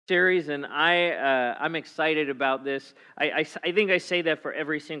series, and I'm excited about this. I think I say that for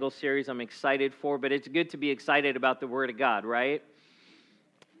every single series I'm excited for, but it's good to be excited about the Word of God, right?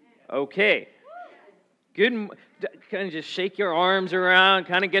 Okay. Good. Kind of just shake your arms around,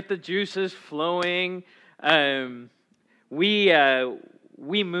 kind of get the juices flowing. We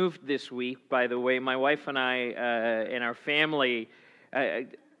moved this week, by the way. My wife and I and our family,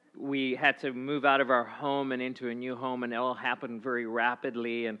 we had to move out of our home and into a new home, and it all happened very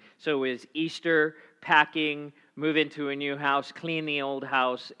rapidly. And so it was Easter, packing, move into a new house, clean the old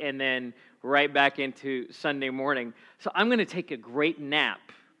house, and then right back into Sunday morning. So I'm going to take a great nap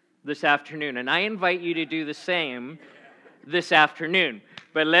this afternoon, and I invite you to do the same this afternoon.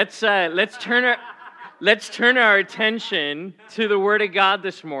 But let's turn our attention to the Word of God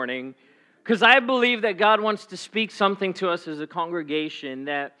this morning, because I believe that God wants to speak something to us as a congregation.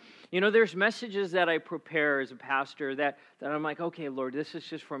 That, there's messages that I prepare as a pastor that I'm like, okay, Lord, this is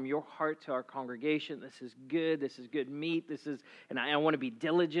just from your heart to our congregation. This is good meat. And I want to be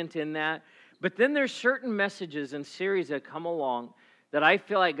diligent in that. But then there's certain messages and series that come along that I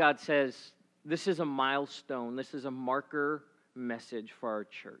feel like God says, this is a milestone. This is a marker message for our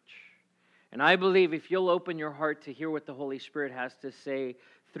church. And I believe if you'll open your heart to hear what the Holy Spirit has to say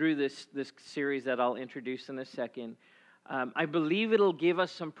through this series that I'll introduce in a second, I believe it'll give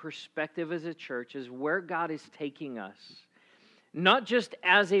us some perspective as a church as where God is taking us. Not just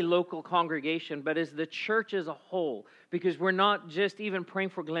as a local congregation, but as the church as a whole. Because we're not just even praying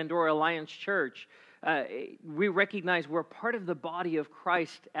for Glendora Alliance Church. We recognize we're part of the body of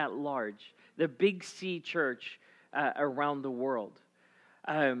Christ at large. The Big C church around the world.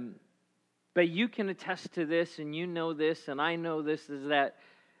 But you can attest to this, and you know this, and I know this, is that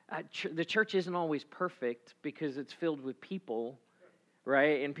the church isn't always perfect because it's filled with people,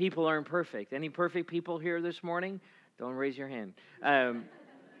 right? And people aren't perfect. Any perfect people here this morning? Don't raise your hand.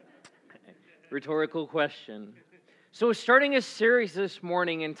 Rhetorical question. So we're starting a series this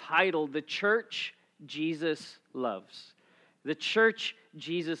morning entitled, The Church Jesus Loves. The Church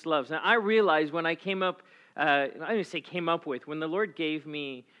Jesus Loves. Now, I realized when I came up, when the Lord gave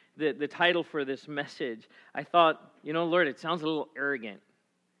me the title for this message, I thought, Lord, it sounds a little arrogant.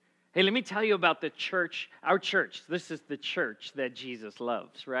 Hey, let me tell you about the church, our church. This is the church that Jesus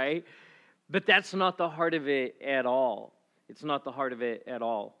loves, right? But that's not the heart of it at all. It's not the heart of it at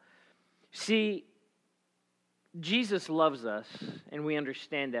all. See, Jesus loves us, and we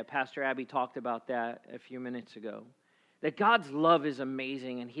understand that. Pastor Abby talked about that a few minutes ago. That God's love is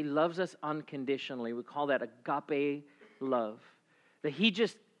amazing, and He loves us unconditionally. We call that agape love. That He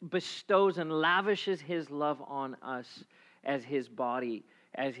just bestows and lavishes His love on us as His body,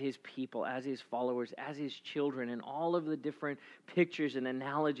 as His people, as His followers, as His children, and all of the different pictures and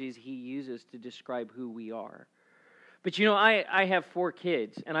analogies He uses to describe who we are. But I have 4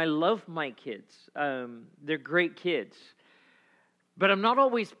 kids, and I love my kids. They're great kids. But I'm not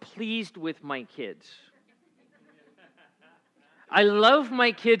always pleased with my kids. I love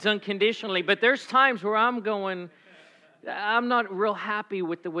my kids unconditionally, but there's times where I'm not real happy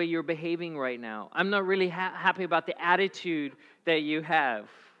with the way you're behaving right now. I'm not really happy about the attitude that you have.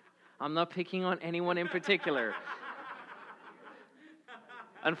 I'm not picking on anyone in particular.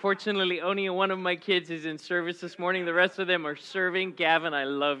 Unfortunately, only one of my kids is in service this morning. The rest of them are serving. Gavin, I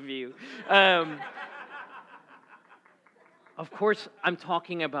love you. Of course, I'm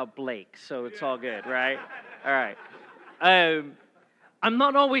talking about Blake, so it's all good, right? All right. I'm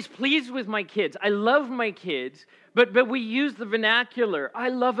not always pleased with my kids. I love my kids, but we use the vernacular. I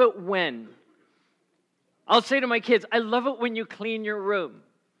love it when. I'll say to my kids, I love it when you clean your room.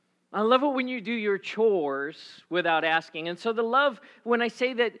 I love it when you do your chores without asking. And so the love, when I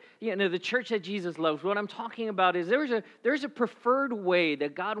say that, the church that Jesus loves, what I'm talking about is there's a preferred way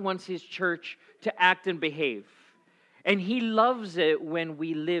that God wants His church to act and behave. And He loves it when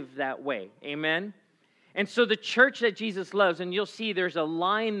we live that way. Amen? And so the church that Jesus loves, and you'll see there's a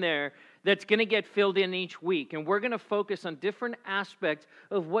line there that's going to get filled in each week. And we're going to focus on different aspects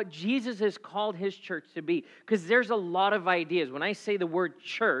of what Jesus has called His church to be. Because there's a lot of ideas. When I say the word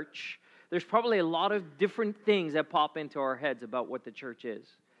church, there's probably a lot of different things that pop into our heads about what the church is.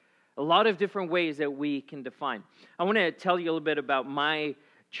 A lot of different ways that we can define. I want to tell you a little bit about my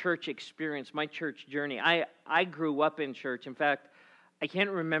church experience, my church journey. I grew up in church. In fact, I can't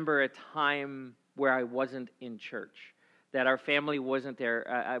remember a time where I wasn't in church, that our family wasn't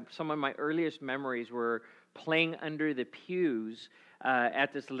there. Some of my earliest memories were playing under the pews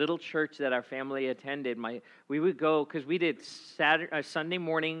at this little church that our family attended. We would go, because we did Sunday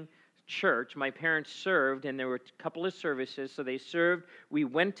morning church. My parents served, and there were a couple of services, so they served. We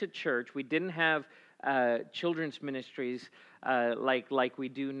went to church. We didn't have children's ministries like we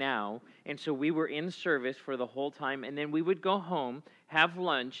do now. And so we were in service for the whole time, and then we would go home, have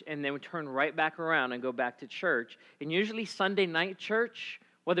lunch, and then would turn right back around and go back to church. And usually Sunday night church,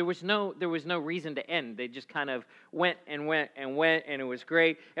 well, there was no reason to end. They just kind of went, and it was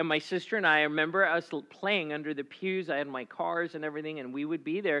great. And my sister and I remember us playing under the pews. I had my cars and everything, and we would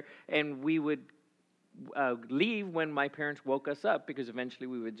be there, and we would leave when my parents woke us up, because eventually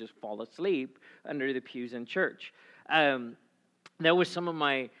we would just fall asleep under the pews in church. That was some of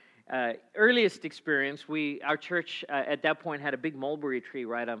my earliest experience. Our church at that point had a big mulberry tree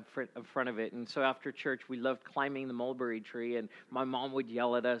right in front of it, and so after church we loved climbing the mulberry tree, and my mom would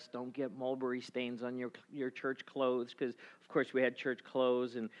yell at us, "Don't get mulberry stains on your church clothes," because of course we had church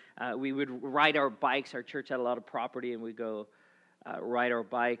clothes, and we would ride our bikes. Our church had a lot of property, and we'd go ride our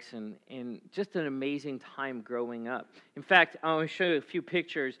bikes, and just an amazing time growing up. In fact, I want to show you a few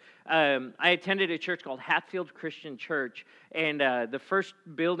pictures. I attended a church called Hatfield Christian Church, and the first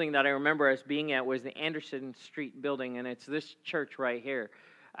building that I remember us being at was the Anderson Street building, and it's this church right here.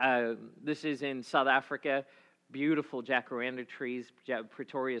 This is in South Africa. Beautiful jacaranda trees.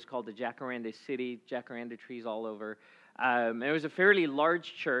 Pretoria is called the Jacaranda City. Jacaranda trees all over. It was a fairly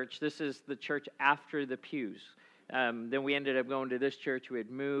large church. This is the church after the pews. Then we ended up going to this church. We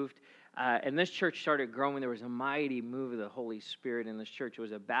had moved, and this church started growing. There was a mighty move of the Holy Spirit in this church. It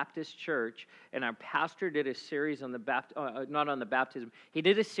was a Baptist church, and our pastor did a series on not on the baptism. He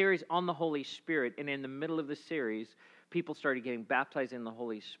did a series on the Holy Spirit, and in the middle of the series, people started getting baptized in the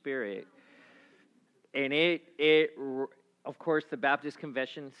Holy Spirit. And of course, the Baptist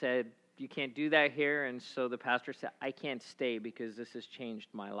Convention said, "You can't do that here," and so the pastor said, "I can't stay because this has changed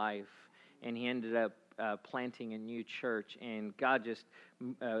my life." And he ended up planting a new church, and God just,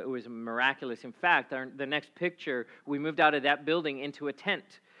 it was miraculous. In fact, the next picture, we moved out of that building into a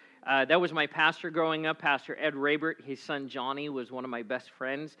tent. That was my pastor growing up, Pastor Ed Rabert. His son Johnny was one of my best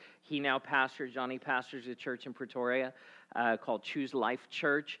friends. Johnny pastors a church in Pretoria called Choose Life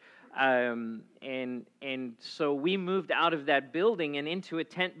Church. And so we moved out of that building and into a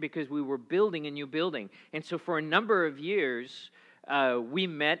tent because we were building a new building. And so for a number of years, we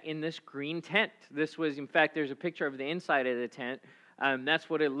met in this green tent. This was, in fact, there's a picture of the inside of the tent. That's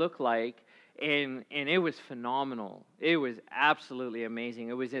what it looked like. And it was phenomenal. It was absolutely amazing.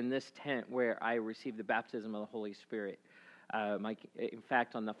 It was in this tent where I received the baptism of the Holy Spirit. In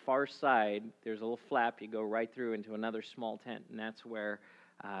fact, on the far side, there's a little flap. You go right through into another small tent, and that's where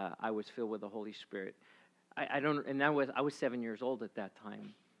I was filled with the Holy Spirit. I was 7 years old at that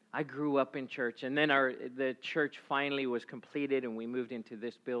time. I grew up in church, and then the church finally was completed, and we moved into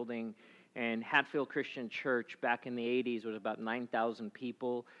this building. And Hatfield Christian Church back in the 80s was about 9,000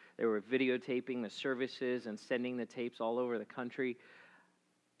 people. They were videotaping the services and sending the tapes all over the country.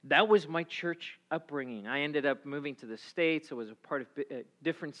 That was my church upbringing. I ended up moving to the States. I was a part of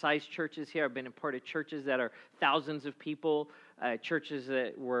different sized churches here. I've been a part of churches that are thousands of people, churches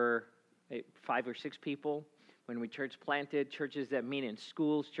that were 5 or 6 people. When we church planted, churches that meet in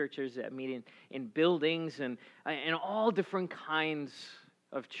schools, churches that meet in buildings, and all different kinds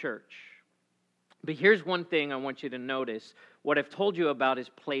of church. But here's one thing I want you to notice. What I've told you about is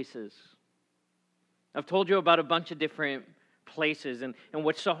places. I've told you about a bunch of different places. And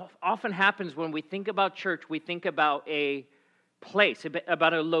what so often happens when we think about church, we think about a place,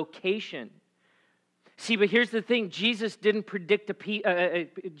 about a location. See, but here's the thing. Jesus didn't predict a place.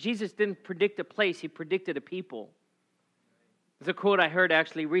 He predicted a people. There's a quote I heard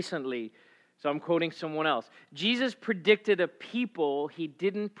actually recently, so I'm quoting someone else. Jesus predicted a people. He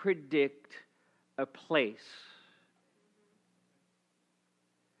didn't predict a place.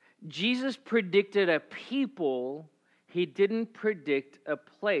 Jesus predicted a people. He didn't predict a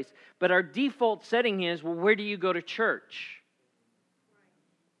place. But our default setting is, well, where do you go to church?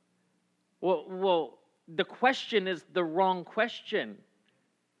 Well, the question is the wrong question.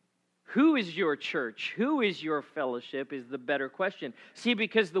 Who is your church? Who is your fellowship is the better question. See,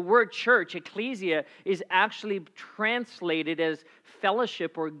 because the word church, ecclesia, is actually translated as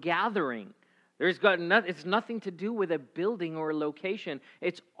fellowship or gathering. It's nothing to do with a building or a location.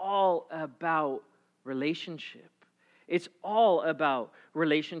 It's all about relationship. It's all about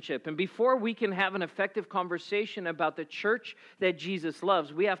relationship. And before we can have an effective conversation about the church that Jesus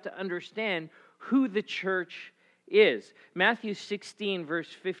loves, we have to understand who the church is. Matthew 16, verse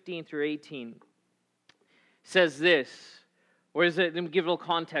 15 through 18 says this. Let me give a little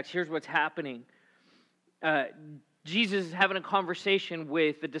context. Here's what's happening. Jesus is having a conversation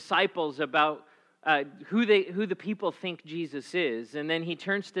with the disciples about who the people think Jesus is. And then he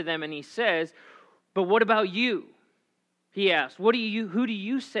turns to them and he says, "But what about you?" He asks, "Who do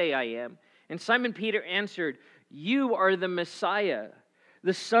you say I am?" And Simon Peter answered, "You are the Messiah,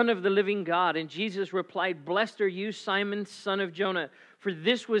 the Son of the living God." And Jesus replied, "Blessed are you, Simon, son of Jonah, for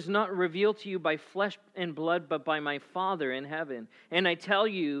this was not revealed to you by flesh and blood, but by my Father in heaven. And I tell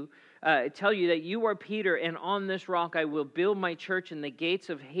you that you are Peter, and on this rock I will build my church, and the gates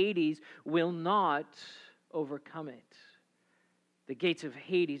of Hades will not overcome it." The gates of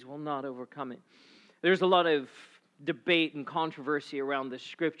Hades will not overcome it. There's a lot of debate and controversy around the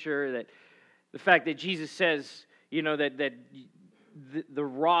scripture, that the fact that Jesus says, that the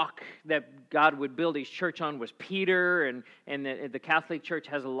rock that God would build his church on was Peter, and the Catholic Church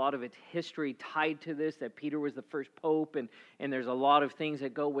has a lot of its history tied to this, that Peter was the first pope, and there's a lot of things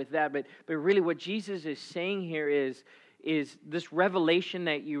that go with that. But really what Jesus is saying here is this revelation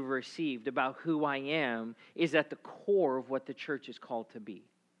that you've received about who I am is at the core of what the church is called to be.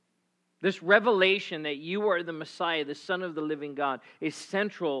 This revelation that you are the Messiah, the Son of the living God, is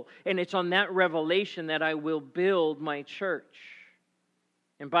central, and it's on that revelation that I will build my church.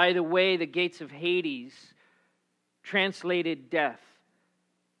 And by the way, the gates of Hades translated death.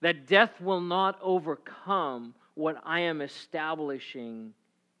 That death will not overcome what I am establishing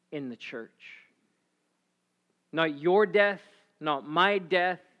in the church. Not your death, not my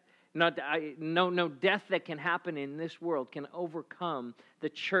death, no death that can happen in this world can overcome the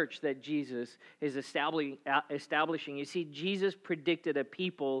church that Jesus is establishing. You see, Jesus predicted a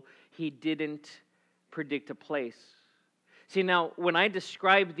people. He didn't predict a place. See, now, when I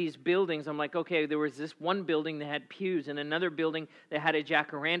describe these buildings, I'm like, okay, there was this one building that had pews, and another building that had a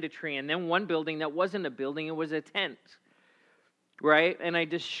jacaranda tree, and then one building that wasn't a building, it was a tent, right? And I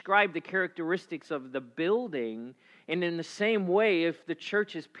described the characteristics of the building, and in the same way, if the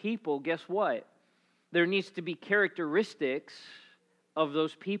church is people, guess what? There needs to be characteristics of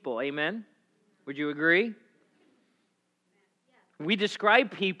those people, amen? Would you agree? We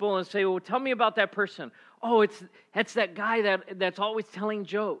describe people and say, well, tell me about that person. Oh, that's that guy that's always telling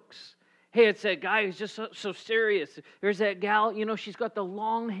jokes. Hey, it's that guy who's just so serious. There's that gal, she's got the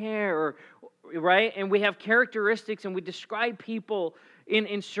long hair, right? And we have characteristics, and we describe people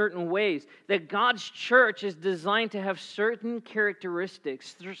in certain ways. That God's church is designed to have certain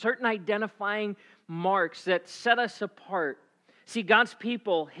characteristics, certain identifying marks that set us apart. See, God's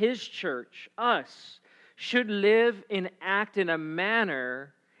people, His church, us, should live and act in the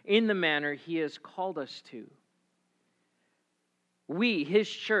manner He has called us to. We, His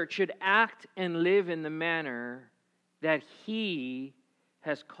church, should act and live in the manner that He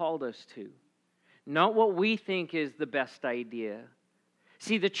has called us to. Not what we think is the best idea.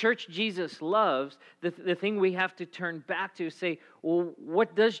 See, the church Jesus loves, the thing we have to turn back to is say, well,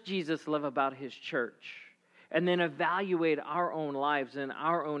 what does Jesus love about His church? And then evaluate our own lives and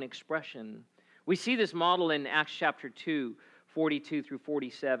our own expression. We see this model in Acts chapter 2, 42 through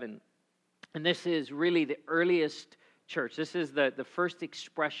 47. And this is really the earliest church. This is the first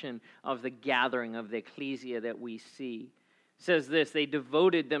expression of the gathering of the ecclesia that we see. It says this: they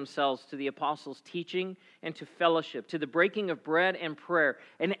devoted themselves to the apostles' teaching and to fellowship, to the breaking of bread and prayer.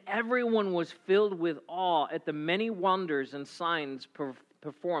 And everyone was filled with awe at the many wonders and signs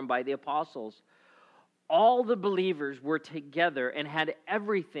performed by the apostles. All the believers were together and had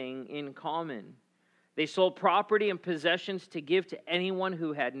everything in common. They sold property and possessions to give to anyone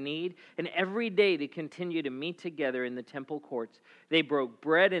who had need, and every day they continued to meet together in the temple courts. They broke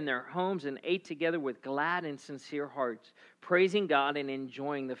bread in their homes and ate together with glad and sincere hearts, praising God and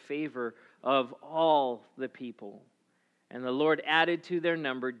enjoying the favor of all the people. And the Lord added to their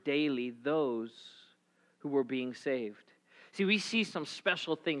number daily those who were being saved. See, we see some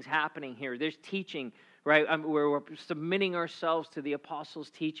special things happening here. There's teaching, right? We're submitting ourselves to the apostles'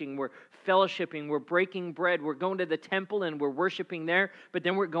 teaching. We're fellowshipping. We're breaking bread. We're going to the temple and we're worshiping there. But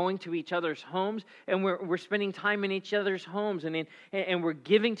then we're going to each other's homes and we're spending time in each other's homes and we're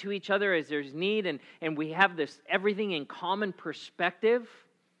giving to each other as there's need. And we have this everything in common perspective.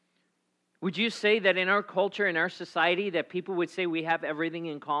 Would you say that in our culture, in our society, that people would say we have everything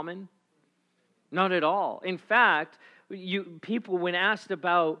in common? Not at all. In fact, people, when asked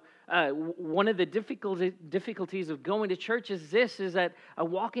about one of the difficulties of going to church is that I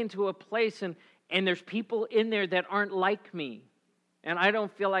walk into a place and there's people in there that aren't like me, and I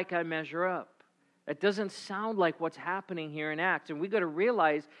don't feel like I measure up. It doesn't sound like what's happening here in Acts, and we've got to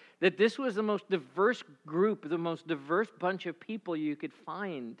realize that this was the most diverse group, the most diverse bunch of people you could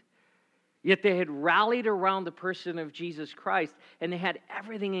find. Yet they had rallied around the person of Jesus Christ, and they had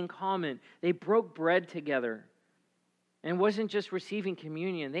everything in common. They broke bread together. And it wasn't just receiving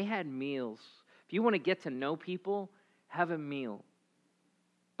communion. They had meals. If you want to get to know people, have a meal.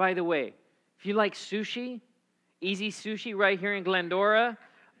 By the way, if you like sushi, Easy Sushi right here in Glendora,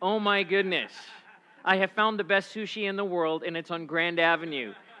 Oh my goodness. I have found the best sushi in the world, and it's on Grand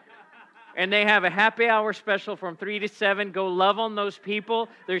Avenue. And they have a happy hour special from 3 to 7. Go love on those people.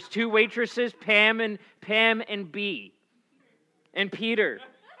 There's 2 waitresses, Pam and B. And Peter.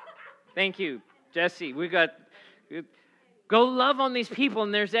 Thank you, Jesse. Go love on these people,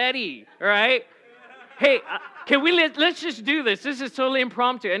 and there's Eddie, all right? Hey, let's just do this. This is totally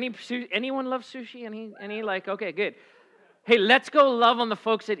impromptu. Anyone love sushi? Any okay, good. Hey, let's go love on the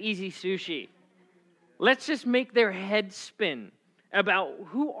folks at Easy Sushi. Let's just make their heads spin about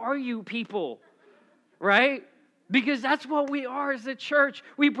who are you people, right? Because that's what we are as a church.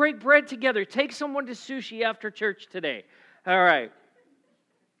 We break bread together. Take someone to sushi after church today. All right.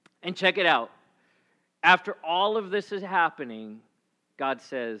 And check it out. After all of this is happening, God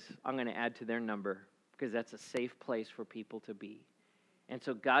says, I'm going to add to their number because that's a safe place for people to be. And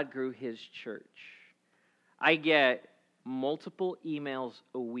so God grew His church. I get multiple emails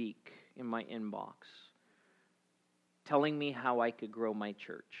a week in my inbox telling me how I could grow my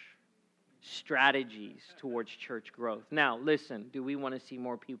church, strategies towards church growth. Now, listen, do we want to see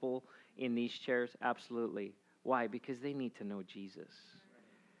more people in these chairs? Absolutely. Why? Because they need to know Jesus.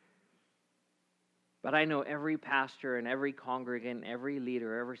 But I know every pastor and every congregant, every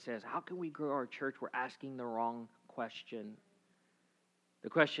leader ever says, how can we grow our church? We're asking the wrong question. The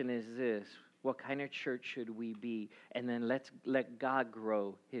question is this: what kind of church should we be? And then let's let God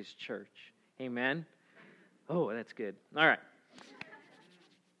grow His church. Amen? Oh, that's good. All right.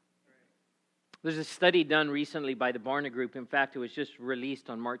 There's a study done recently by the Barna Group. In fact, it was just released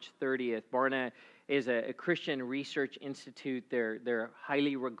on March 30th. Barna is a Christian research institute. They're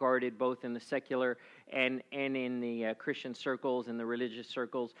highly regarded both in the secular and in the Christian circles and the religious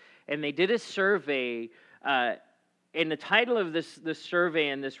circles. And they did a survey. And the title of this survey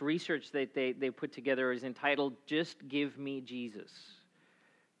and this research that they put together is entitled, Just Give Me Jesus.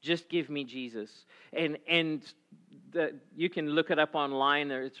 Just give me Jesus. And you can look it up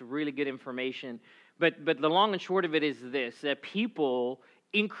online. It's really good information. But the long and short of it is this, that people,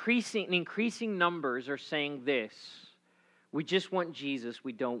 increasing numbers are saying this: we just want Jesus,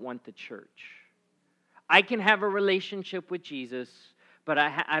 we don't want the church. I can have a relationship with Jesus, but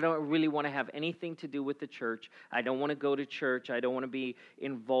I don't really want to have anything to do with the church. I don't want to go to church. I don't want to be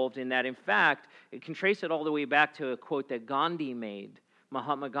involved in that. In fact, it can trace it all the way back to a quote that Gandhi made,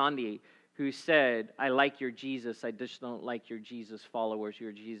 Mahatma Gandhi, who said, I like your Jesus, I just don't like your Jesus followers,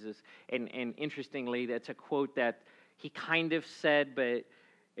 your Jesus. And interestingly, that's a quote that he kind of said, but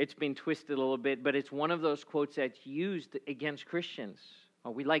it's been twisted a little bit. But it's one of those quotes that's used against Christians.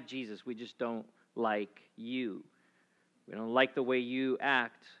 Oh, we like Jesus, we just don't like you. We don't like the way you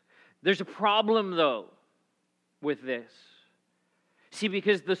act. There's a problem, though, with this. See,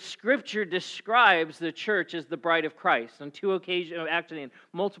 because the Scripture describes the church as the bride of Christ on 2 occasions, actually in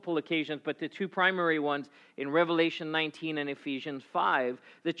multiple occasions, but the 2 primary ones in Revelation 19 and Ephesians 5,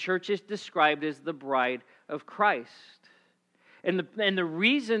 the church is described as the bride of Christ. And the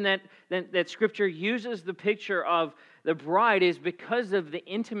reason that Scripture uses the picture of the bride is because of the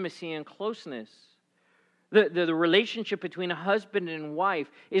intimacy and closeness. The relationship between a husband and wife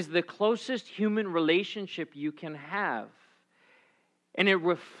is the closest human relationship you can have. And it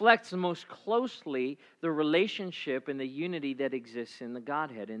reflects most closely the relationship and the unity that exists in the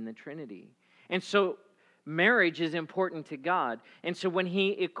Godhead, in the Trinity. And so marriage is important to God. And so when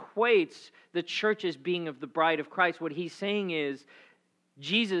He equates the church as being of the bride of Christ, what He's saying is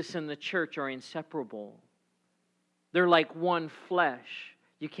Jesus and the church are inseparable. They're like one flesh.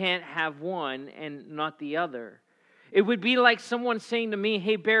 You can't have one and not the other. It would be like someone saying to me,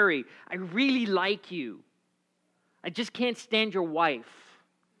 hey, Barry, I really like you. I just can't stand your wife.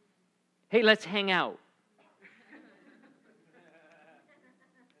 Hey, let's hang out.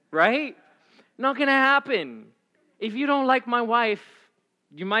 Right? Not going to happen. If you don't like my wife,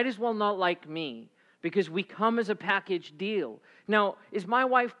 you might as well not like me, because we come as a package deal. Now, is my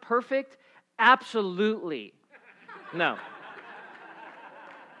wife perfect? Absolutely. No.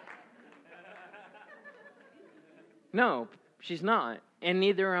 No, she's not, and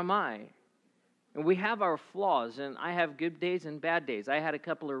neither am I. And we have our flaws, and I have good days and bad days. I had a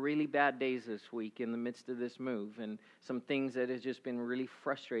couple of really bad days this week in the midst of this move, and some things that has just been really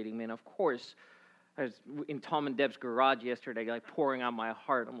frustrating me. And of course, I was in Tom and Deb's garage yesterday, like pouring out my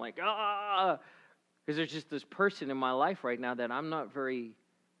heart. I'm like, because there's just this person in my life right now that I'm not very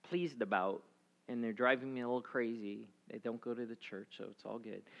pleased about, and they're driving me a little crazy. They don't go to the church, so it's all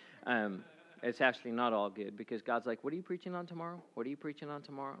good. It's actually not all good, because God's like, what are you preaching on tomorrow? What are you preaching on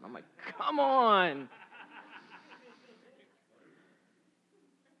tomorrow? And I'm like, come on.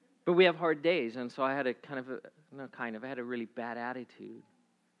 But we have hard days, and so I had I had a really bad attitude.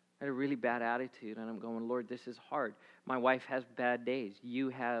 I had a really bad attitude, and I'm going, Lord, this is hard. My wife has bad days. You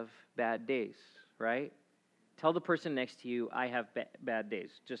have bad days, right? Tell the person next to you, I have bad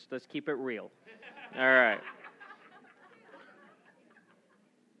days. Just let's keep it real. All right.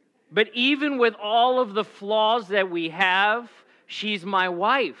 But even with all of the flaws that we have, she's my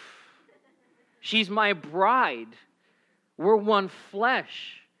wife. She's my bride. We're one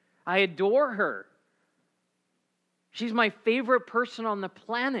flesh. I adore her. She's my favorite person on the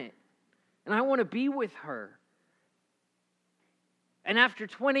planet, and I want to be with her. And after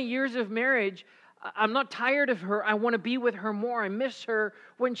 20 years of marriage, I'm not tired of her. I want to be with her more. I miss her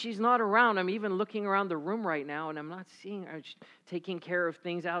when she's not around. I'm even looking around the room right now, and I'm not seeing her. She's taking care of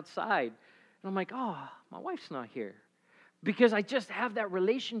things outside. And I'm like, oh, my wife's not here. Because I just have that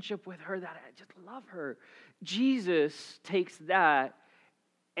relationship with her that I just love her. Jesus takes that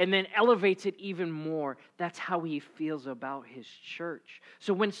and then elevates it even more. That's how he feels about his church.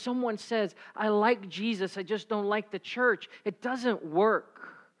 So when someone says, I like Jesus, I just don't like the church, it doesn't work.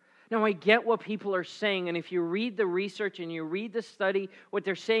 Now, I get what people are saying, and if you read the research and you read the study, what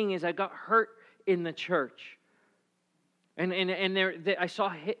they're saying is, I got hurt in the church. And I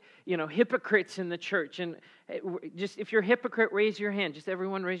saw hypocrites in the church. And just if you're a hypocrite, raise your hand. Just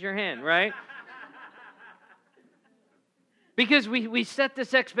everyone raise your hand, right? Because we set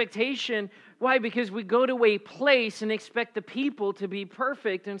this expectation. Why? Because we go to a place and expect the people to be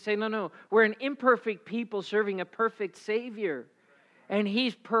perfect and say, no, we're an imperfect people serving a perfect Savior. And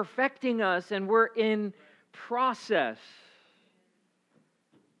he's perfecting us, and we're in process.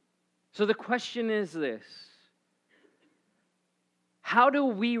 So the question is this: how do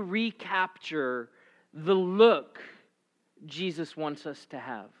we recapture the look Jesus wants us to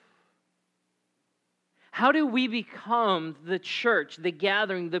have? How do we become the church, the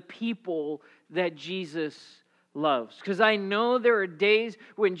gathering, the people that Jesus loves? Because I know there are days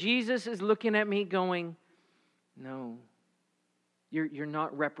when Jesus is looking at me going, no, you're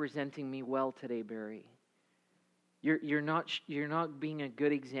not representing me well today, Barry. You're not being a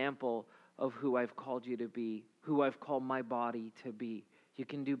good example of who I've called you to be, who I've called my body to be. You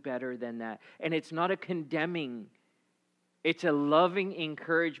can do better than that. And it's not a condemning, it's a loving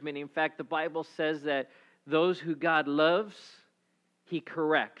encouragement. In fact, the Bible says that those who God loves, he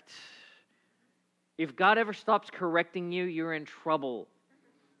corrects. If God ever stops correcting you, you're in trouble.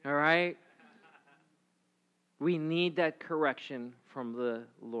 All right? We need that correction from the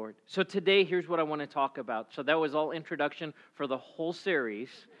Lord. So today, here's what I want to talk about. So that was all introduction for the whole series.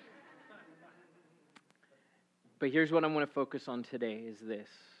 But here's what I want to focus on today is this.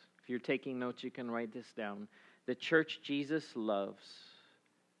 If you're taking notes, you can write this down. The church Jesus loves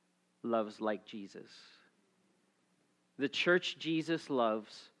like Jesus. The church Jesus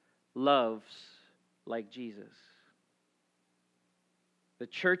loves like Jesus. The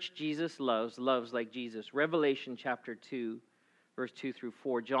church Jesus loves like Jesus. Revelation chapter 2, verse 2 through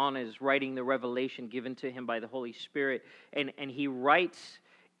 4. John is writing the revelation given to him by the Holy Spirit. And he writes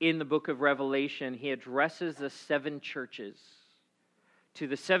in the book of Revelation, he addresses the 7 churches. To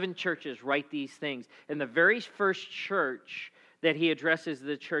the 7 churches, write these things. And the very first church that he addresses is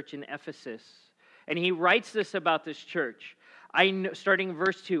the church in Ephesus. And he writes this about this church. Starting in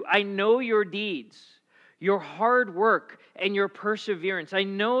verse 2, I know your deeds, your hard work, and your perseverance. I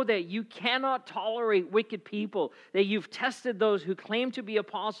know that you cannot tolerate wicked people, that you've tested those who claim to be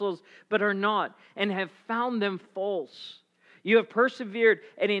apostles but are not, and have found them false. You have persevered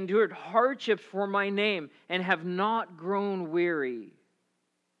and endured hardships for my name, and have not grown weary.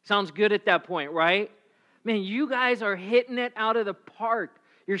 Sounds good at that point, right? Man, you guys are hitting it out of the park.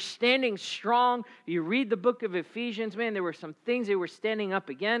 You're standing strong. You read the book of Ephesians, man, there were some things they were standing up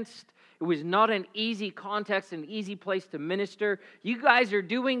against. It was not an easy context, an easy place to minister. You guys are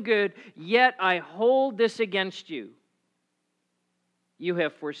doing good, yet I hold this against you. You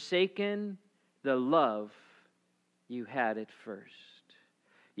have forsaken the love you had at first.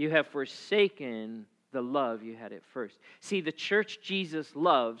 You have forsaken the love you had at first. See, the church Jesus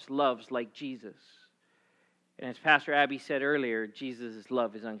loves like Jesus. And as Pastor Abby said earlier, Jesus'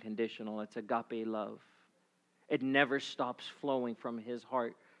 love is unconditional. It's agape love. It never stops flowing from his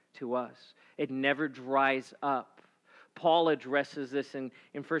heart to us. It never dries up. Paul addresses this in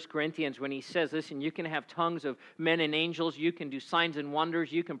 1 Corinthians when he says, listen, you can have tongues of men and angels, you can do signs and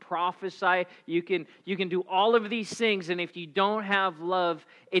wonders, you can prophesy, you can do all of these things, and if you don't have love,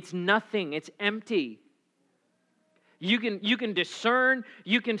 it's nothing, it's empty. You can discern,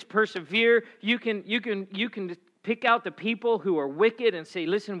 you can persevere, you can pick out the people who are wicked and say,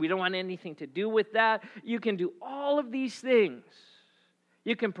 listen, we don't want anything to do with that. You can do all of these things.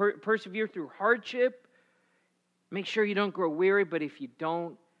 You can persevere through hardship. Make sure you don't grow weary, but if you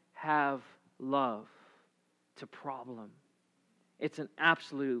don't have love. It's a problem. It's an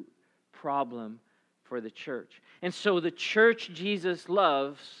absolute problem for the church. And so the church Jesus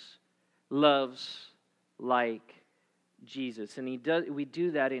loves like Jesus. And we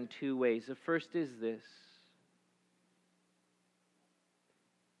do that in two ways. The first is this.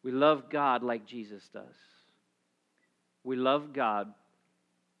 We love God like Jesus does. We love God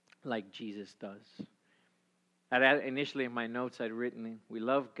like Jesus does. Initially in my notes I'd written, we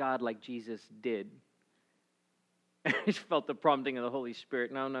love God like Jesus did. I just felt the prompting of the Holy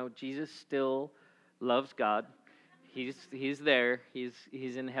Spirit. No, Jesus still loves God. He's there. He's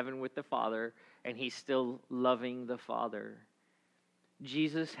in heaven with the Father, and he's still loving the Father.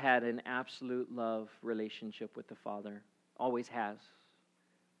 Jesus had an absolute love relationship with the Father. Always has.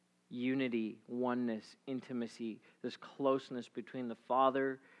 Unity, oneness, intimacy, this closeness between the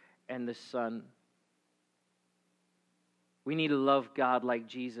Father and the Son. We need to love God like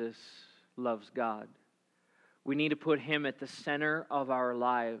Jesus loves God. We need to put him at the center of our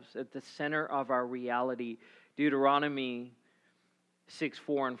lives, at the center of our reality. Deuteronomy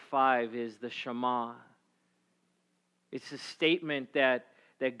 6:4 and 5 is the Shema. It's a statement that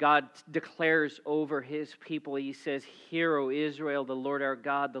God declares over his people. He says, "Hear, O Israel, the Lord our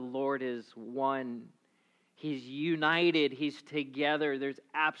God, the Lord is one." He's united. He's together. There's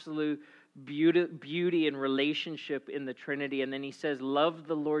absolute beauty and relationship in the Trinity. And then he says, love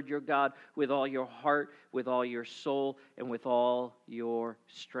the Lord your God with all your heart, with all your soul, and with all your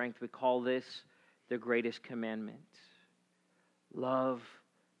strength. We call this the greatest commandment. Love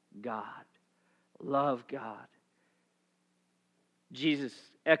God. Love God. Jesus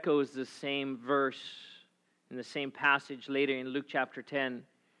echoes the same verse in the same passage later in Luke chapter 10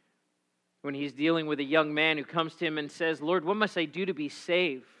 when he's dealing with a young man who comes to him and says, Lord, what must I do to be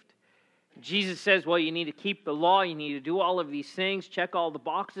saved? Jesus says, well, you need to keep the law, you need to do all of these things, check all the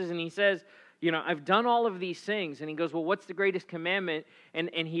boxes. And he says, I've done all of these things. And he goes, well, what's the greatest commandment? And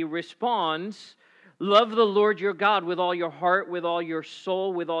he responds, love the Lord your God with all your heart, with all your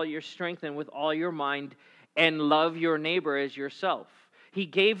soul, with all your strength, and with all your mind, and love your neighbor as yourself. He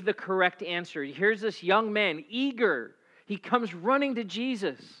gave the correct answer. Here's this young man, eager. He comes running to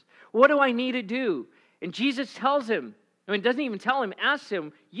Jesus. What do I need to do? And Jesus tells him, doesn't even tell him, asks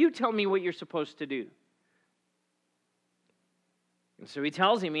him, you tell me what you're supposed to do. And so he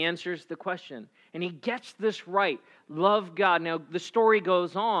tells him, he answers the question. And he gets this right. Love God. Now, the story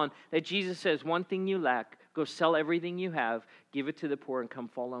goes on that Jesus says, one thing you lack, go sell everything you have, give it to the poor, and come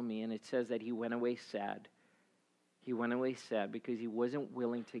follow me. And it says that he went away sad. He went away sad because he wasn't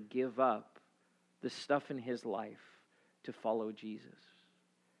willing to give up the stuff in his life to follow Jesus.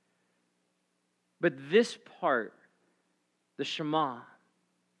 But this part, the Shema,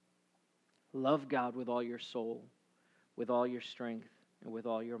 love God with all your soul, with all your strength, and with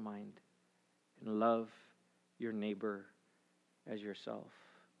all your mind, and love your neighbor as yourself.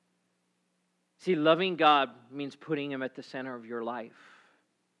 See, loving God means putting him at the center of your life,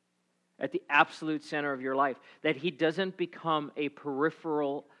 at the absolute center of your life, that he doesn't become a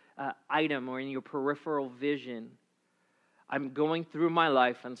peripheral item or in your peripheral vision. I'm going through my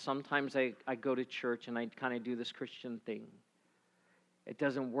life, and sometimes I go to church and I kind of do this Christian thing. It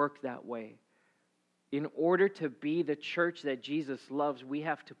doesn't work that way. In order to be the church that Jesus loves, we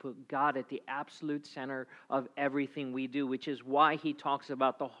have to put God at the absolute center of everything we do, which is why he talks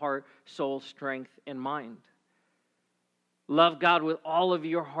about the heart, soul, strength, and mind. Love God with all of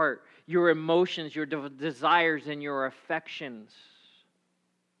your heart, your emotions, your desires, and your affections.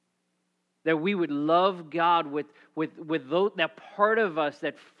 That we would love God with that part of us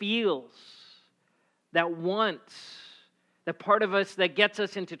that feels, that wants, the part of us that gets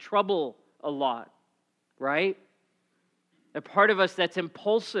us into trouble a lot, right? The part of us that's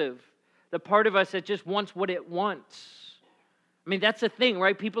impulsive, the part of us that just wants what it wants. That's the thing,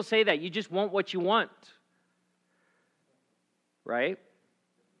 right? People say that. You just want what you want, right?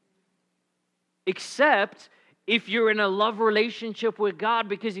 Except if you're in a love relationship with God,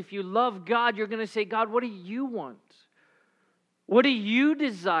 because if you love God, you're going to say, God, what do you want? What do you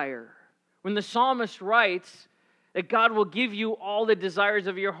desire? When the psalmist writes that God will give you all the desires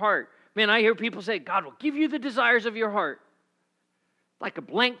of your heart. Man, I hear people say, God will give you the desires of your heart. Like a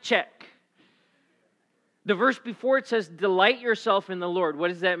blank check. The verse before it says, delight yourself in the Lord. What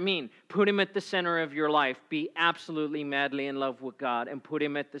does that mean? Put him at the center of your life. Be absolutely madly in love with God and put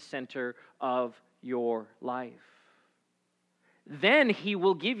him at the center of your life. Then he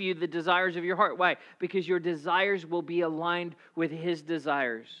will give you the desires of your heart. Why? Because your desires will be aligned with his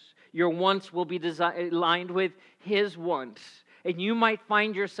desires. Your wants will be aligned with his wants. And you might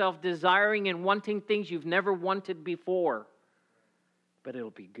find yourself desiring and wanting things you've never wanted before. but it'll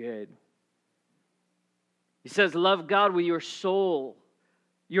be good. He says, love God with your soul,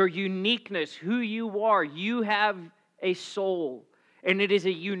 your uniqueness, who you are. You have a soul, and it is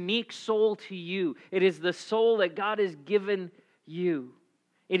a unique soul to you. It is the soul that God has given you.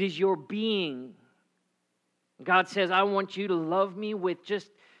 It is your being. God says, I want you to love me with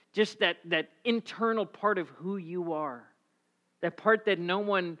just that internal part of who you are. That part that no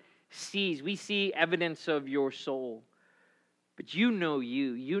one sees. We see evidence of your soul. But you know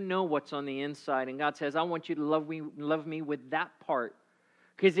you. You know what's on the inside. And God says, I want you to love me with that part.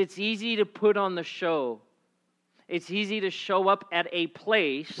 Because it's easy to put on the show. It's easy to show up at a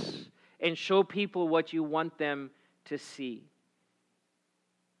place and show people what you want them to see.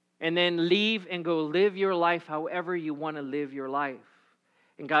 And then leave and go live your life however you want to live your life.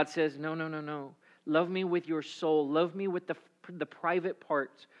 And God says, no. Love me with your soul. Love me with the private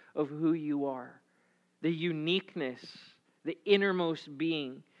parts of who you are. The uniqueness, the innermost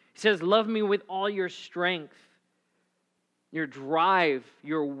being. He says, love me with all your strength, your drive,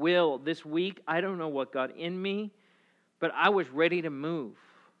 your will. This week, I don't know what got in me, but I was ready to move.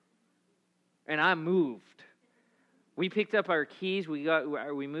 And I moved. We picked up our keys. We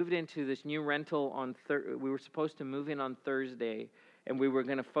moved into this new rental on we were supposed to move in on Thursday, and we were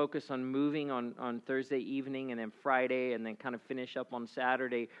going to focus on moving on Thursday evening and then Friday and then kind of finish up on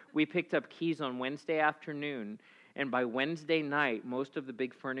Saturday. We picked up keys on Wednesday afternoon, and by Wednesday night, most of the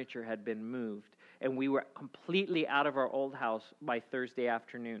big furniture had been moved, and we were completely out of our old house by Thursday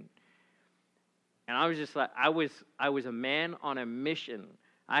afternoon. And I was just like, I was a man on a mission.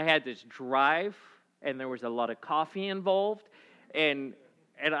 I had this drive, and there was a lot of coffee involved, and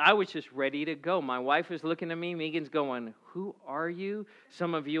I was just ready to go. My wife was looking at me. Megan's going, who are you?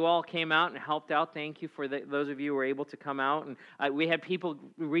 Some of you all came out and helped out. Thank you for those of you who were able to come out. And we had people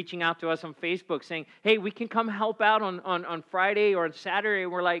reaching out to us on Facebook saying, hey, we can come help out on Friday or on Saturday.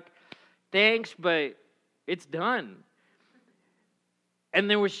 And we're like, thanks, but it's done. And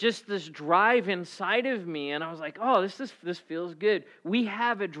there was just this drive inside of me, and I was like, oh, this feels good. We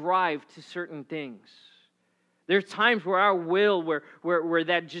have a drive to certain things. There's times where our will, where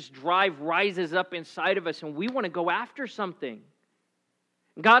that just drive rises up inside of us, and we want to go after something.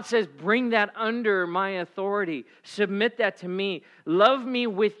 God says, bring that under my authority. Submit that to me. Love me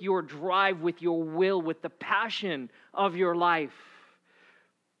with your drive, with your will, with the passion of your life.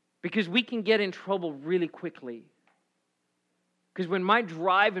 Because we can get in trouble really quickly. Because when my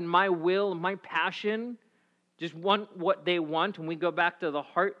drive and my will and my passion just want what they want, and we go back to the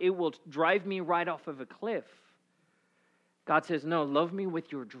heart, it will drive me right off of a cliff. God says, no, love me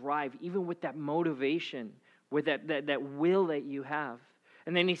with your drive, even with that motivation, with that will that you have.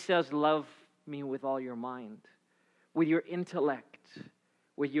 And then he says, love me with all your mind, with your intellect,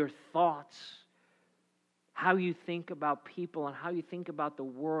 with your thoughts, how you think about people and how you think about the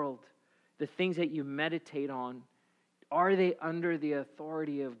world, the things that you meditate on. Are they under the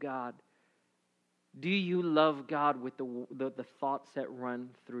authority of God? Do you love God with the thoughts that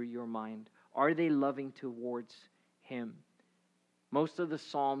run through your mind? Are they loving towards Him? Most of the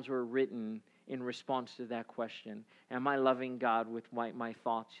Psalms were written in response to that question. Am I loving God with my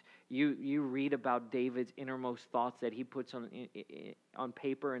thoughts? You read about David's innermost thoughts that he puts on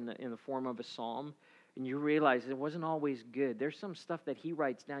paper in the form of a psalm, and you realize it wasn't always good. There's some stuff that he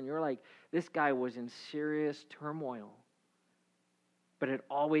writes down. You're like, this guy was in serious turmoil. But it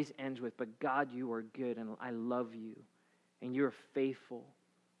always ends with, but God, you are good, and I love you, and you're faithful.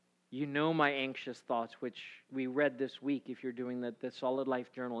 You know my anxious thoughts, which we read this week. If you're doing the Solid Life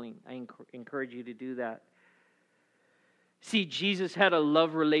journaling, I encourage you to do that. See, Jesus had a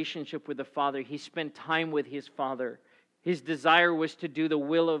love relationship with the Father. He spent time with His Father. His desire was to do the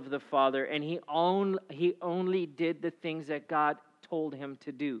will of the Father, and He only did the things that God told Him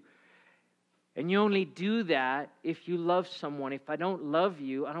to do. And you only do that if you love someone. If I don't love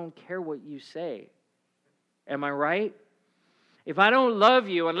you, I don't care what you say. Am I right? If I don't love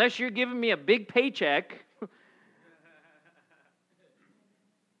you, unless you're giving me a big paycheck,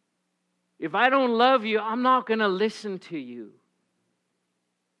 if I don't love you, I'm not going to listen to you.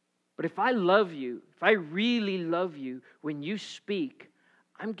 But if I love you, if I really love you, when you speak,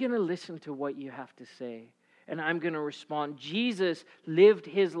 I'm going to listen to what you have to say. And I'm going to respond. Jesus lived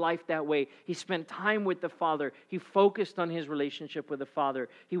His life that way. He spent time with the Father. He focused on His relationship with the Father.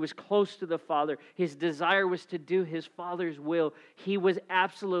 He was close to the Father. His desire was to do His Father's will. He was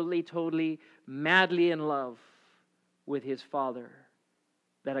absolutely, totally, madly in love with His Father.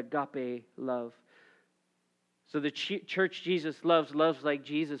 That agape love. So the church Jesus loves like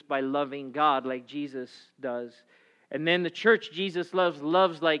Jesus by loving God like Jesus does. And then the church Jesus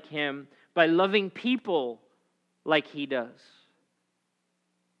loves like Him by loving people like He does.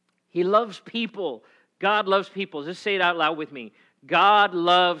 He loves people. God loves people. Just say it out loud with me. God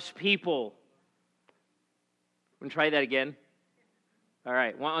loves people. Want to try that again? All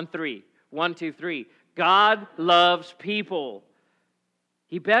right, 1, on 3. 1, 2, 3. God loves people.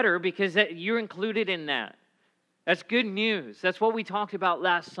 He better, because you're included in that. That's good news. That's what we talked about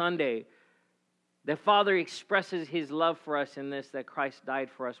last Sunday. The Father expresses His love for us in this, that Christ died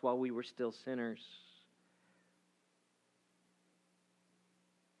for us while we were still sinners.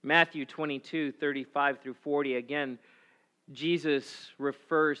 Matthew 22, 35 through 40. Again, Jesus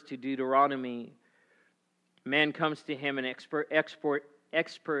refers to Deuteronomy. Man comes to Him, an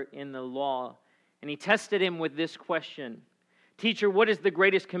expert in the law, and he tested Him with this question. Teacher, what is the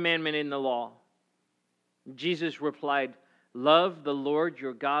greatest commandment in the law? Jesus replied, love the Lord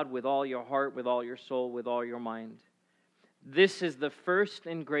your God with all your heart, with all your soul, with all your mind. This is the first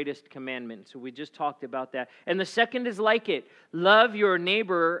and greatest commandment. So we just talked about that. And the second is like it. Love your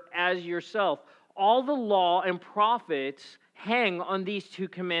neighbor as yourself. All the law and prophets hang on these two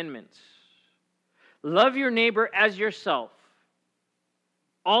commandments. Love your neighbor as yourself.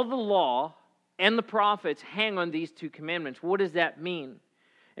 All the law and the prophets hang on these two commandments. What does that mean?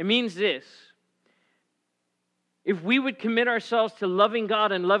 It means this. If we would commit ourselves to loving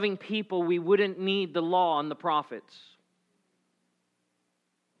God and loving people, we wouldn't need the law and the prophets.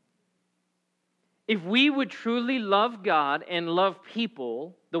 If we would truly love God and love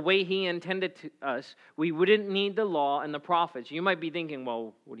people the way He intended to us, we wouldn't need the law and the prophets. You might be thinking,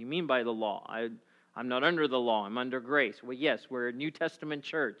 well, what do you mean by the law? I'm not under the law, I'm under grace. Well, yes, we're a New Testament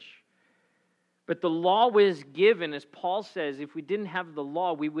church. But the law was given, as Paul says, if we didn't have the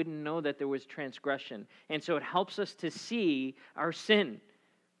law, we wouldn't know that there was transgression. And so it helps us to see our sin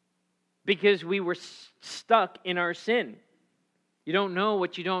because we were stuck in our sin. You don't know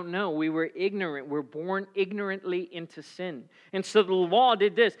what you don't know. We were ignorant. We're born ignorantly into sin. And so the law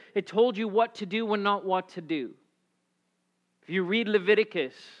did this. It told you what to do and not what to do. If you read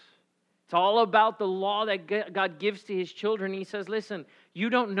Leviticus, it's all about the law that God gives to His children. He says, listen, you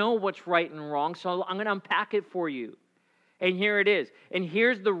don't know what's right and wrong, so I'm going to unpack it for you. And here it is. And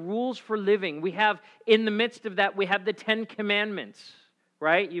here's the rules for living. We have, in the midst of that, we have the 10 Commandments,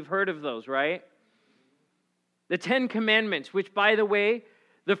 right? You've heard of those, right? The 10 Commandments, which, by the way,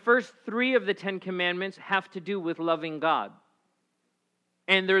 the first 3 of the 10 Commandments have to do with loving God.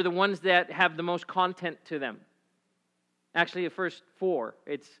 And they're the ones that have the most content to them. Actually, the first 4,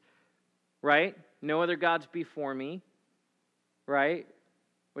 it's, right? No other gods before me, right?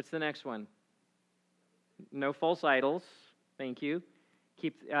 What's the next one? No false idols. Thank you.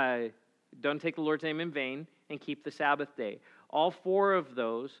 Don't take the Lord's name in vain, and keep the Sabbath day. All 4 of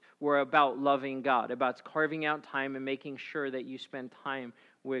those were about loving God, about carving out time and making sure that you spend time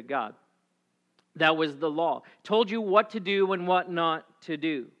with God. That was the law. Told you what to do and what not to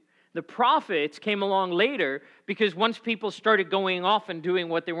do. The prophets came along later because once people started going off and doing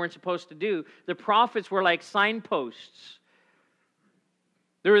what they weren't supposed to do, the prophets were like signposts.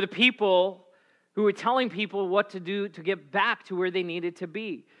 They were the people who were telling people what to do to get back to where they needed to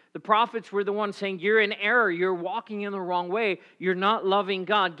be. The prophets were the ones saying, you're in error, you're walking in the wrong way, you're not loving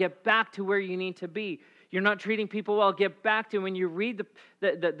God, get back to where you need to be. You're not treating people well, get back to. When you read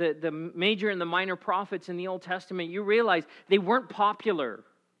the major and the minor prophets in the Old Testament, you realize they weren't popular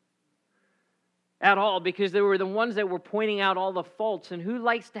at all because they were the ones that were pointing out all the faults. And who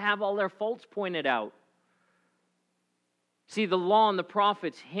likes to have all their faults pointed out? See, the law and the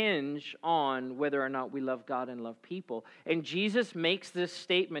prophets hinge on whether or not we love God and love people. And Jesus makes this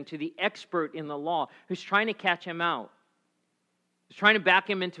statement to the expert in the law who's trying to catch him out. He's trying to back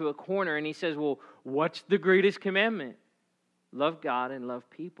him into a corner, and he says, well, what's the greatest commandment? Love God and love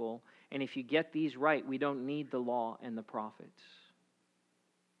people. And if you get these right, we don't need the law and the prophets.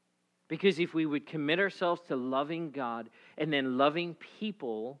 Because if we would commit ourselves to loving God and then loving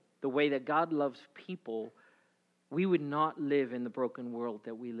people the way that God loves people, we would not live in the broken world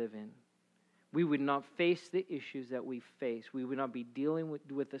that we live in. We would not face the issues that we face. We would not be dealing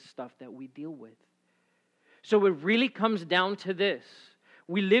with the stuff that we deal with. So it really comes down to this.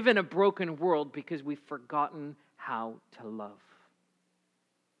 We live in a broken world because we've forgotten how to love.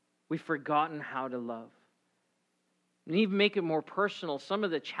 We've forgotten how to love. And even make it more personal, some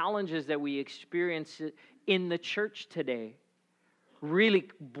of the challenges that we experience in the church today really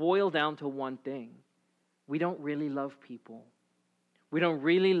boil down to one thing. We don't really love people. We don't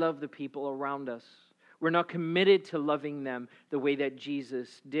really love the people around us. We're not committed to loving them the way that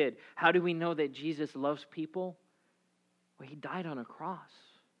Jesus did. How do we know that Jesus loves people? Well, He died on a cross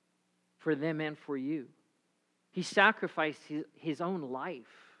for them and for you. He sacrificed His own life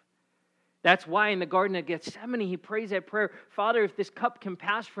That's why in the Garden of Gethsemane, he prays that prayer, Father, if this cup can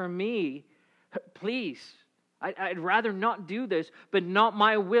pass from me, please, I'd rather not do this, but not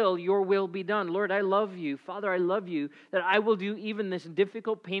my will, your will be done. Lord, I love you. Father, I love you, that I will do even this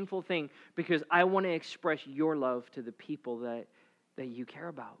difficult, painful thing because I want to express your love to the people that you care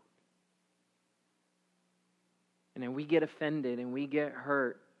about. And then we get offended and we get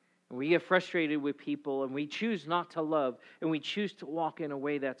hurt and we get frustrated with people and we choose not to love and we choose to walk in a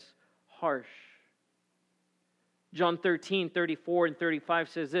way that's harsh. John 13:34 and 35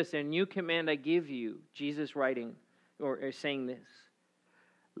 says this, "A new command I give you," Jesus writing or saying this,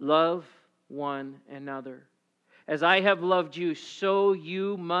 "love one another. As I have loved you, so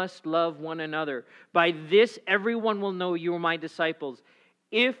you must love one another. By this everyone will know you are my disciples,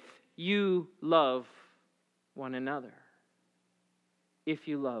 if you love one another." If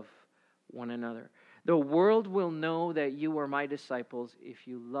you love one another. The world will know that you are my disciples if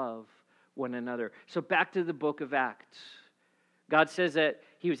you love one another. So back to the book of Acts. God says that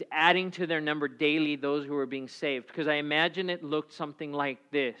he was adding to their number daily those who were being saved. Because I imagine it looked something like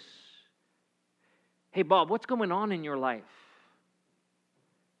this. Hey, Bob, what's going on in your life?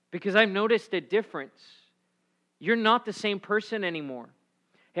 Because I've noticed a difference. You're not the same person anymore.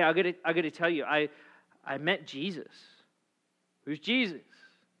 Hey, I got to tell you, I met Jesus. Who's Jesus?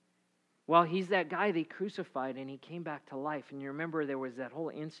 Well, he's that guy they crucified and he came back to life. And you remember there was that whole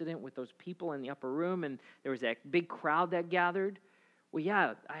incident with those people in the upper room and there was that big crowd that gathered. Well,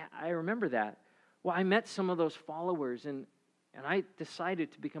 yeah, I remember that. Well, I met some of those followers and I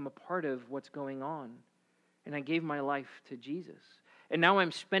decided to become a part of what's going on. And I gave my life to Jesus. And now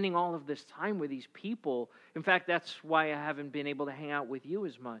I'm spending all of this time with these people. In fact, that's why I haven't been able to hang out with you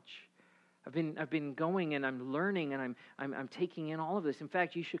as much. I've been going and I'm learning and I'm taking in all of this. In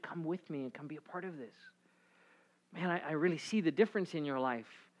fact, you should come with me and come be a part of this. Man, I really see the difference in your life.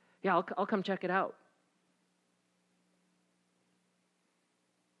 Yeah, I'll come check it out.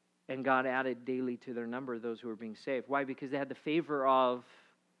 And God added daily to their number those who were being saved. Why? Because they had the favor of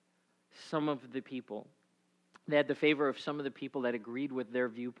some of the people. They had the favor of some of the people that agreed with their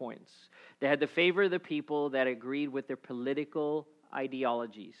viewpoints. They had the favor of the people that agreed with their political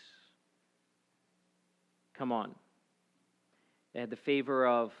ideologies. Come on. They had the favor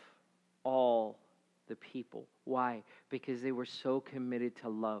of all the people. Why? Because they were so committed to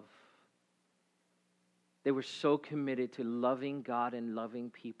love. They were so committed to loving God and loving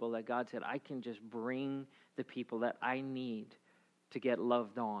people that God said, I can just bring the people that I need to get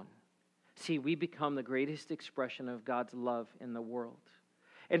loved on. See, we become the greatest expression of God's love in the world.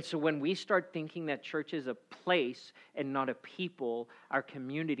 And so when we start thinking that church is a place and not a people, our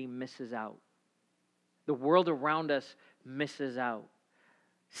community misses out. The world around us misses out.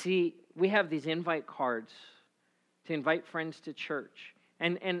 See, we have these invite cards to invite friends to church.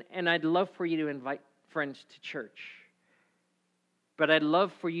 And I'd love for you to invite friends to church. But I'd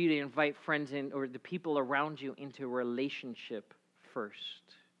love for you to invite friends in, or the people around you, into a relationship first.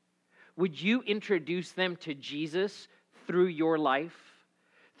 Would you introduce them to Jesus through your life?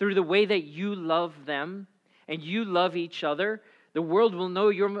 Through the way that you love them and you love each other? The world will know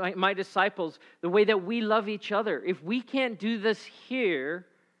you're my disciples the way that we love each other. If we can't do this here,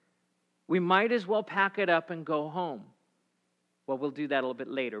 we might as well pack it up and go home. Well, we'll do that a little bit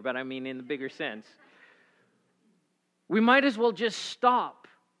later, but I mean in the bigger sense. We might as well just stop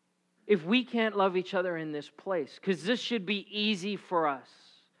if we can't love each other in this place, because this should be easy for us.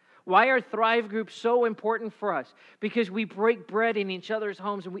 Why are Thrive groups so important for us? Because we break bread in each other's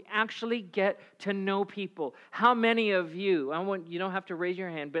homes and we actually get to know people. How many of you, you don't have to raise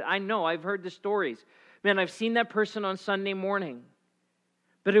your hand, but I know, I've heard the stories. Man, I've seen that person on Sunday morning,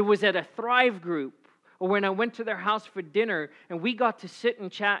 but it was at a Thrive group or when I went to their house for dinner and we got to sit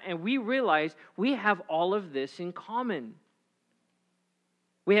and chat and we realized we have all of this in common.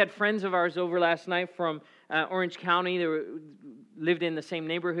 We had friends of ours over last night from Orange County. They lived in the same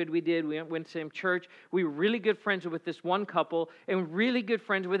neighborhood we did. We went to the same church. We were really good friends with this one couple and really good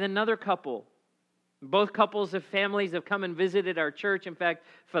friends with another couple. Both couples of families have come and visited our church. In fact,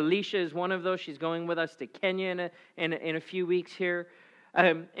 Felicia is one of those. She's going with us to Kenya in a few weeks here.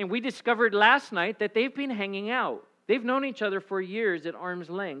 And we discovered last night that they've been hanging out. They've known each other for years at arm's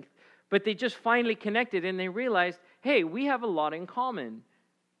length, but they just finally connected and they realized, hey, we have a lot in common.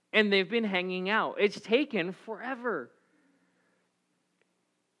 And they've been hanging out. It's taken forever.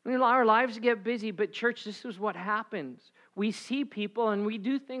 I mean, our lives get busy, but church, this is what happens. We see people and we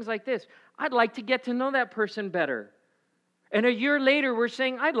do things like this. I'd like to get to know that person better. And a year later, we're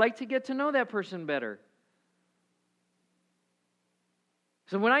saying, I'd like to get to know that person better.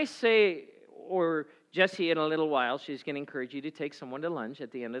 So when I say, or Jesse, in a little while, she's going to encourage you to take someone to lunch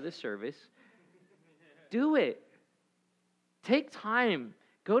at the end of the service. Do it. Take time.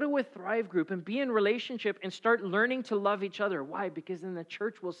 Go to a Thrive group and be in relationship and start learning to love each other. Why? Because then the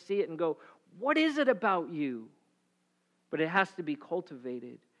church will see it and go, what is it about you? But it has to be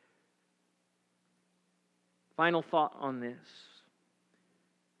cultivated. Final thought on this.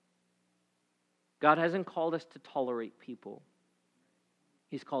 God hasn't called us to tolerate people.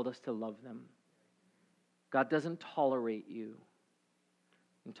 He's called us to love them. God doesn't tolerate you.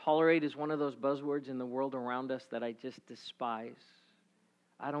 And tolerate is one of those buzzwords in the world around us that I just despise.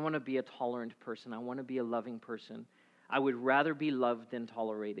 I don't want to be a tolerant person. I want to be a loving person. I would rather be loved than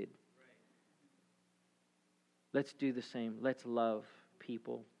tolerated. Let's do the same. Let's love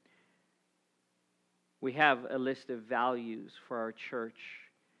people. We have a list of values for our church.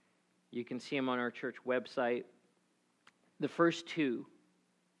 You can see them on our church website. The first two,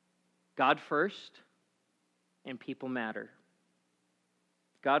 God first and people matter.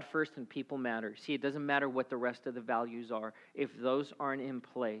 God first and people matter. See, it doesn't matter what the rest of the values are. If those aren't in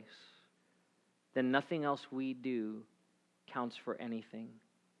place, then nothing else we do counts for anything.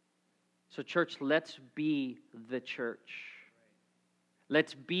 So church, let's be the church.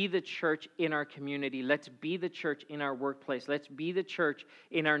 Let's be the church in our community. Let's be the church in our workplace. Let's be the church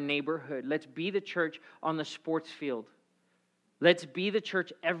in our neighborhood. Let's be the church on the sports field. Let's be the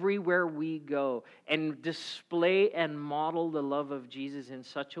church everywhere we go and display and model the love of Jesus in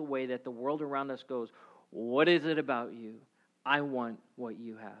such a way that the world around us goes, what is it about you? I want what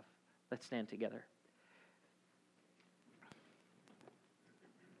you have. Let's stand together.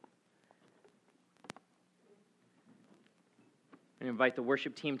 I invite the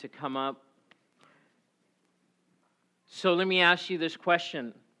worship team to come up. So let me ask you this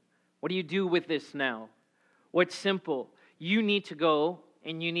question. What do you do with this now? What's simple? You need to go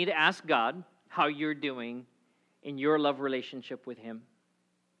and you need to ask God how you're doing in your love relationship with Him.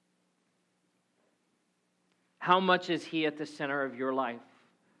 How much is He at the center of your life?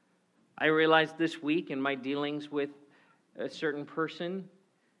 I realized this week in my dealings with a certain person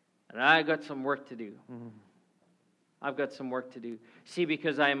that I got some work to do. I've got some work to do. See,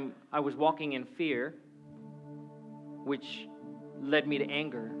 because I was walking in fear, which led me to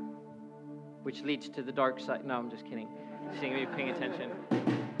anger, which leads to the dark side. No, I'm just kidding. Seeing me paying attention.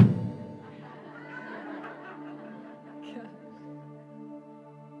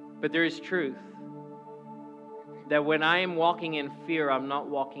 But there is truth that when I am walking in fear, I'm not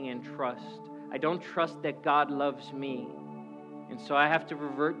walking in trust. I don't trust that God loves me. And so I have to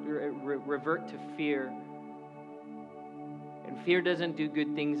revert to fear. And fear doesn't do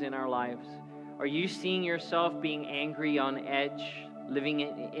good things in our lives. Are you seeing yourself being angry, on edge, living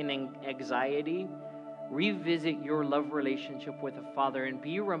in anxiety? Revisit your love relationship with the Father and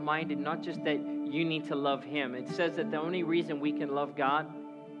be reminded not just that you need to love Him. It says that the only reason we can love God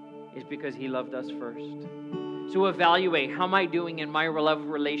is because He loved us first. So evaluate, how am I doing in my love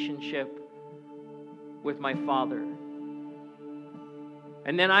relationship with my Father?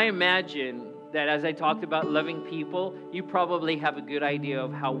 And then I imagine that as I talked about loving people, you probably have a good idea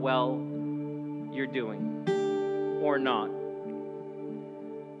of how well you're doing or not.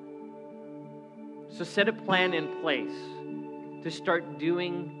 So set a plan in place to start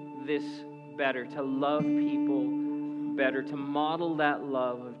doing this better, to love people better, to model that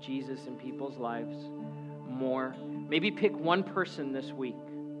love of Jesus in people's lives more. Maybe pick one person this week.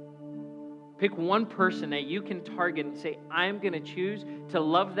 Pick one person that you can target and say, I'm going to choose to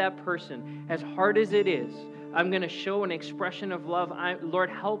love that person as hard as it is. I'm going to show an expression of love. Lord,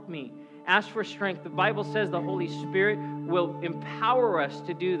 help me. Ask for strength. The Bible says the Holy Spirit will empower us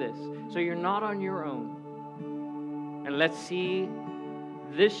to do this. So you're not on your own. And let's see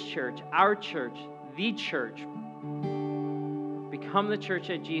this church, our church, the church, become the church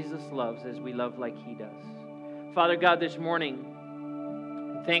that Jesus loves as we love like He does. Father God, this morning,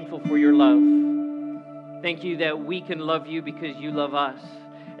 I'm thankful for your love. Thank you that we can love you because you love us.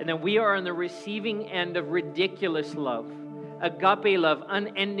 And that we are on the receiving end of ridiculous love. Agape love,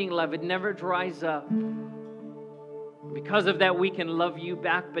 unending love. It never dries up. Because of that, we can love you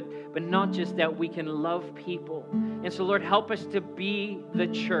back, but not just that, we can love people. And so, Lord, help us to be the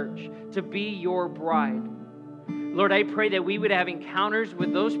church, to be your bride. Lord, I pray that we would have encounters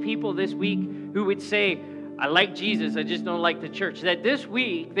with those people this week who would say, I like Jesus, I just don't like the church. That this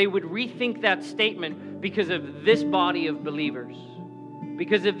week they would rethink that statement because of this body of believers.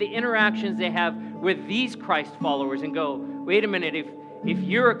 Because of the interactions they have with these Christ followers and go, wait a minute, if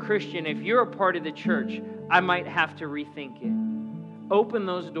you're a Christian, if you're a part of the church, I might have to rethink it. Open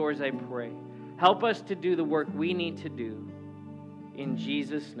those doors, I pray. Help us to do the work we need to do. In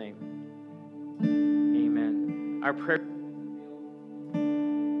Jesus' name, Amen. Our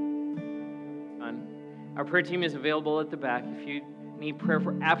prayer team is available at the back. If you need prayer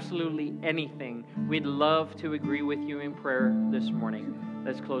for absolutely anything, we'd love to agree with you in prayer this morning.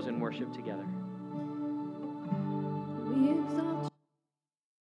 Let's close in worship together.